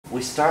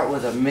we start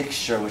with a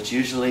mixture, which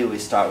usually we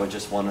start with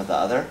just one or the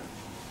other,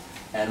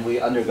 and we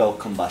undergo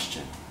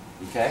combustion.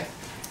 Okay?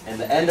 In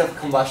the end of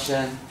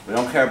combustion, we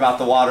don't care about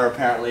the water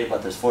apparently,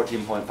 but there's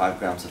 14.5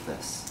 grams of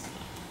this.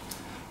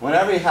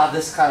 Whenever you have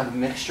this kind of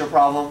mixture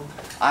problem,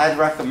 I'd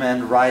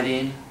recommend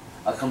writing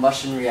a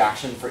combustion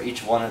reaction for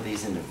each one of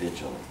these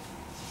individually.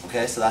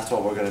 Okay, so that's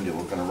what we're going to do.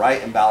 We're going to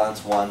write and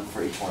balance one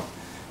for each one.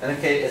 And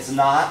okay, it's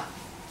not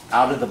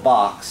out of the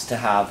box to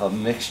have a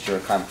mixture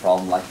kind of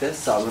problem like this,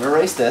 so I'm going to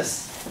erase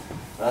this.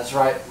 Let's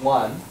write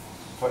one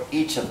for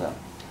each of them.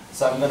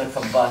 So I'm going to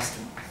combust.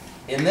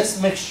 In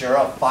this mixture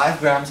of 5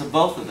 grams of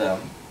both of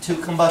them, 2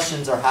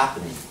 combustions are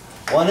happening.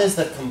 One is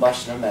the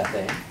combustion of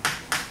methane.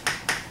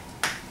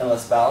 And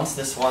let's balance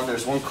this one.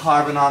 There's 1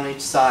 carbon on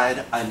each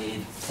side. I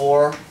need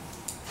 4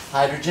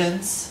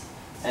 hydrogens.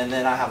 And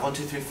then I have 1,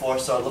 2, 3, 4,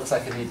 so it looks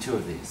like I need 2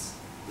 of these.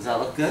 Does that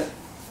look good?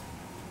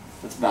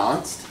 That's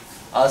balanced.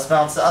 Let's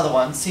balance the other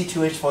one,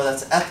 C2H4,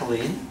 that's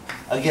ethylene.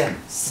 Again,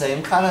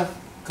 same kind of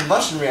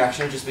combustion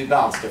reaction, just be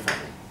balanced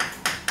differently.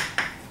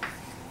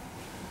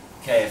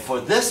 Okay, for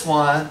this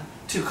one,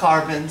 2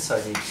 carbons, so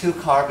I need 2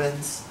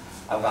 carbons.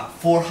 I've got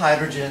 4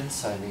 hydrogens,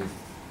 so I need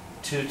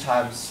 2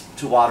 times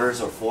 2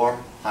 waters or 4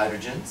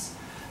 hydrogens.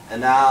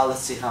 And now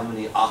let's see how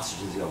many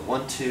oxygens you have.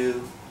 1,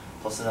 2,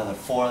 plus another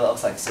 4, that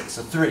looks like 6,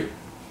 so 3.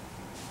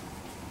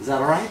 Is that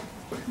alright?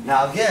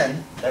 Now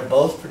again, they're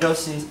both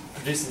producing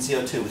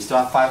CO2. We still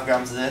have 5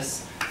 grams of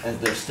this, and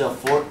there's still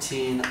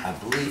 14, I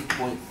believe,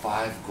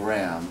 0.5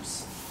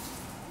 grams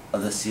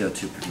of the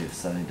CO2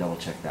 produced. Let me double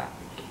check that.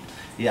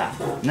 Yeah.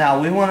 Now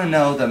we want to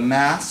know the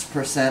mass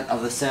percent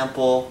of the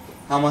sample.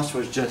 How much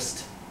was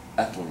just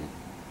ethylene?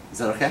 Is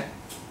that okay?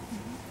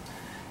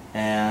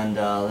 And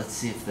let's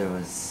see if there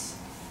was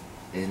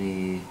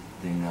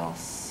anything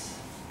else.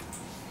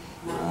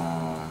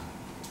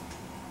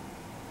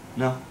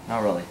 No,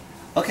 not really.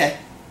 Okay.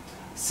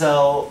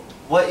 So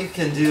what you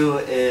can do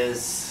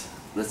is,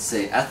 let's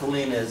say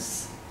ethylene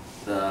is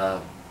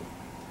the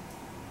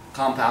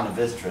compound of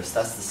interest.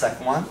 That's the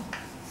second one.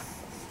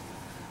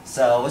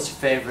 So what's your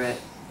favorite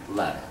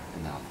letter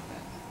in the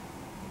alphabet?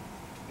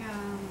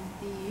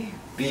 B.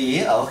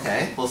 B,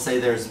 okay. We'll say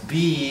there's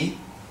B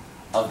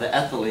of the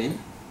ethylene.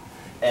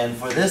 And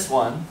for this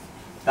one,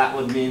 that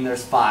would mean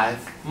there's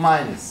 5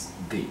 minus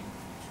B.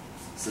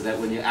 So that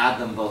when you add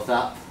them both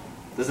up,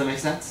 does that make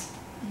sense?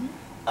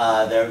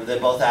 Mm-hmm. They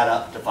both add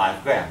up to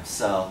 5 grams.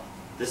 So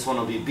this one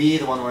will be B,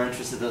 the one we're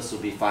interested in, this will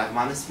be 5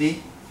 minus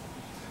B.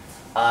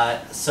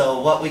 So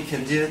what we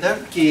can do, there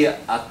would be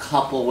a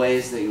couple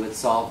ways that you would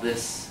solve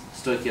this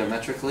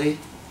stoichiometrically.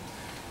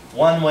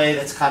 One way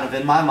that's kind of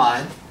in my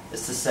mind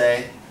is to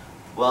say,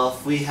 well,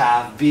 if we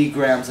have B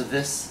grams of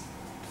this,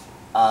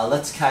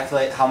 let's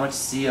calculate how much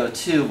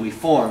CO2 we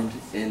formed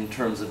in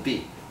terms of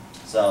B.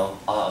 So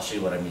I'll show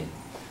you what I mean.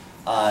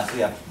 If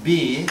we have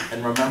B,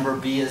 and remember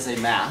B is a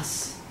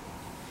mass,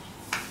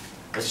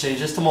 let's change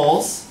this to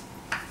moles.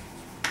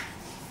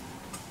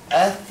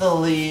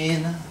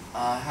 Ethylene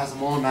has a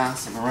molar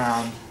mass of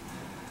around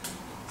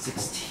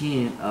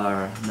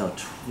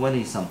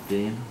 20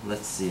 something.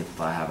 Let's see if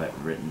I have it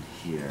written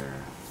here.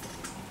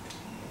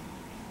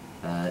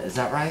 Is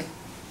that right?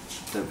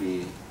 There'd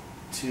be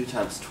 2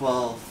 times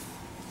 12,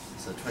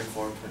 so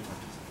 24, 25.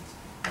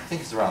 I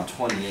think it's around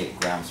 28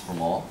 grams per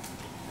mole.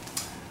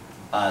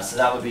 So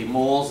that would be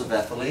moles of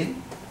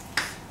ethylene.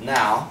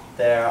 Now,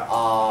 there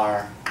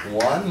are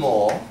 1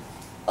 mole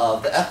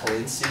of the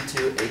ethylene,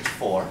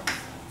 C2H4,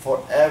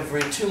 for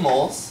every 2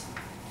 moles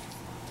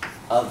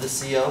of the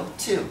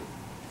CO2.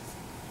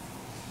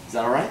 Is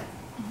that alright?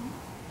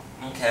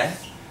 Mm-hmm. Okay.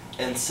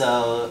 And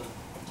so,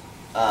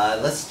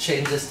 let's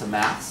change this to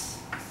mass.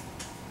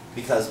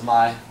 Because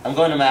I'm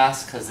going to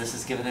mass because this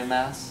is given in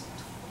mass.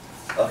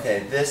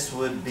 Okay, this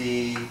would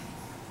be,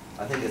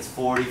 I think it's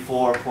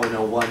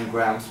 44.01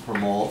 grams per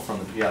mole from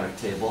the periodic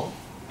table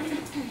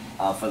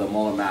for the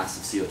molar mass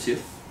of CO2.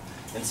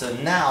 And so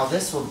now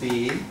this will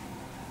be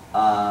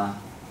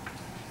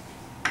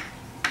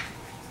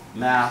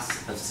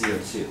mass of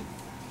CO2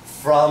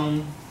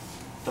 from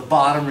the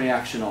bottom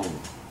reaction only.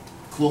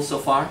 Cool so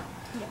far?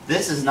 Yeah.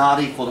 This is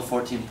not equal to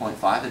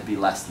 14.5, it'd be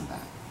less than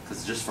that, because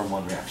it's just from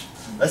one reaction.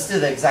 Let's do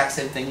the exact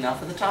same thing now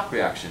for the top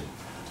reaction.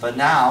 But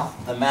now,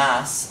 the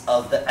mass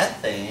of the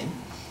ethane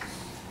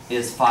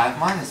is 5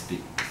 minus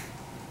B.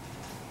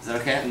 Is that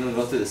okay? I'm going to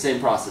go through the same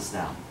process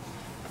now.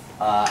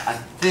 I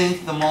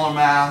think the molar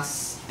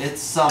mass,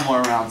 it's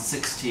somewhere around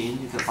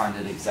 16. You can find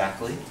it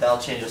exactly. That'll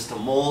change us to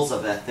moles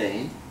of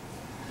ethane.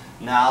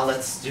 Now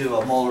let's do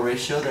a molar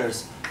ratio.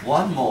 There's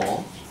 1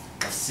 mole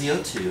of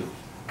CO2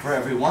 for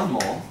every 1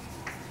 mole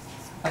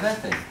of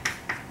ethane.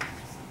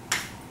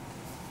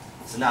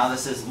 So now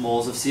this is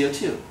moles of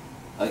CO2.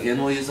 Again,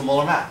 we'll use the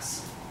molar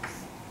mass.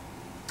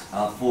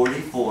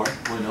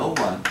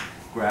 44.01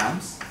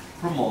 grams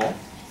per mole.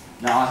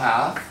 Now I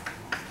have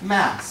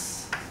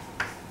mass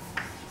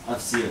of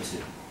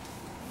CO2.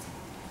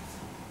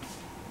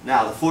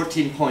 Now the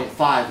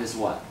 14.5 is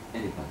what?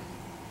 Anybody?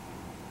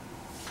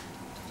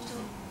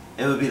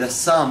 It would be the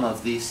sum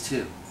of these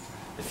two.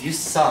 If you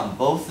sum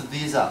both of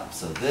these up,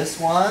 so this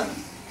one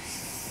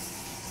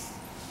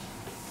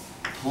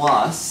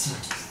plus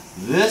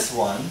this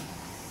one.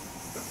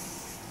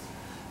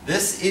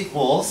 This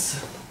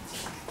equals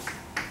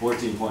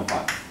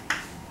 14.5.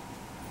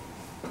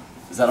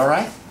 Is that all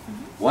right?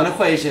 One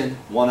equation,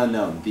 one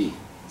unknown, B.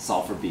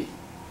 Solve for B.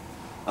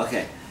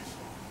 Okay.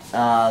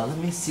 Let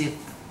me see if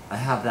I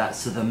have that.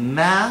 So the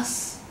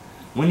mass,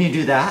 when you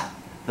do that,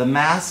 the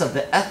mass of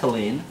the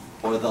ethylene,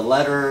 or the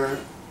letter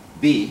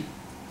B,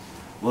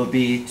 will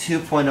be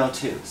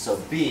 2.02. So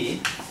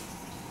B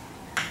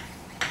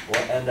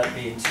will end up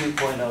being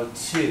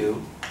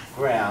 2.02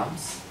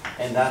 grams,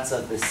 and that's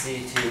of the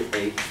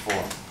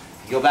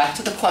C2H4. Go back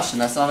to the question,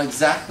 that's not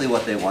exactly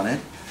what they wanted.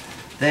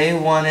 They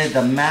wanted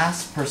the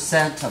mass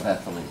percent of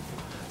ethylene.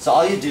 So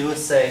all you do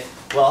is say,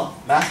 well,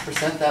 mass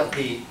percent, that would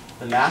be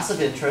the mass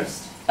of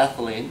interest,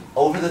 ethylene,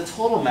 over the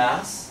total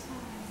mass,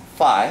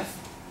 5,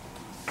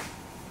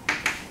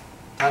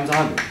 times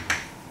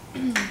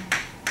 100.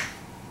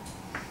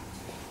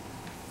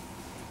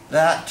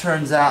 That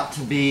turns out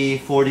to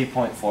be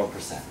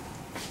 40.4%.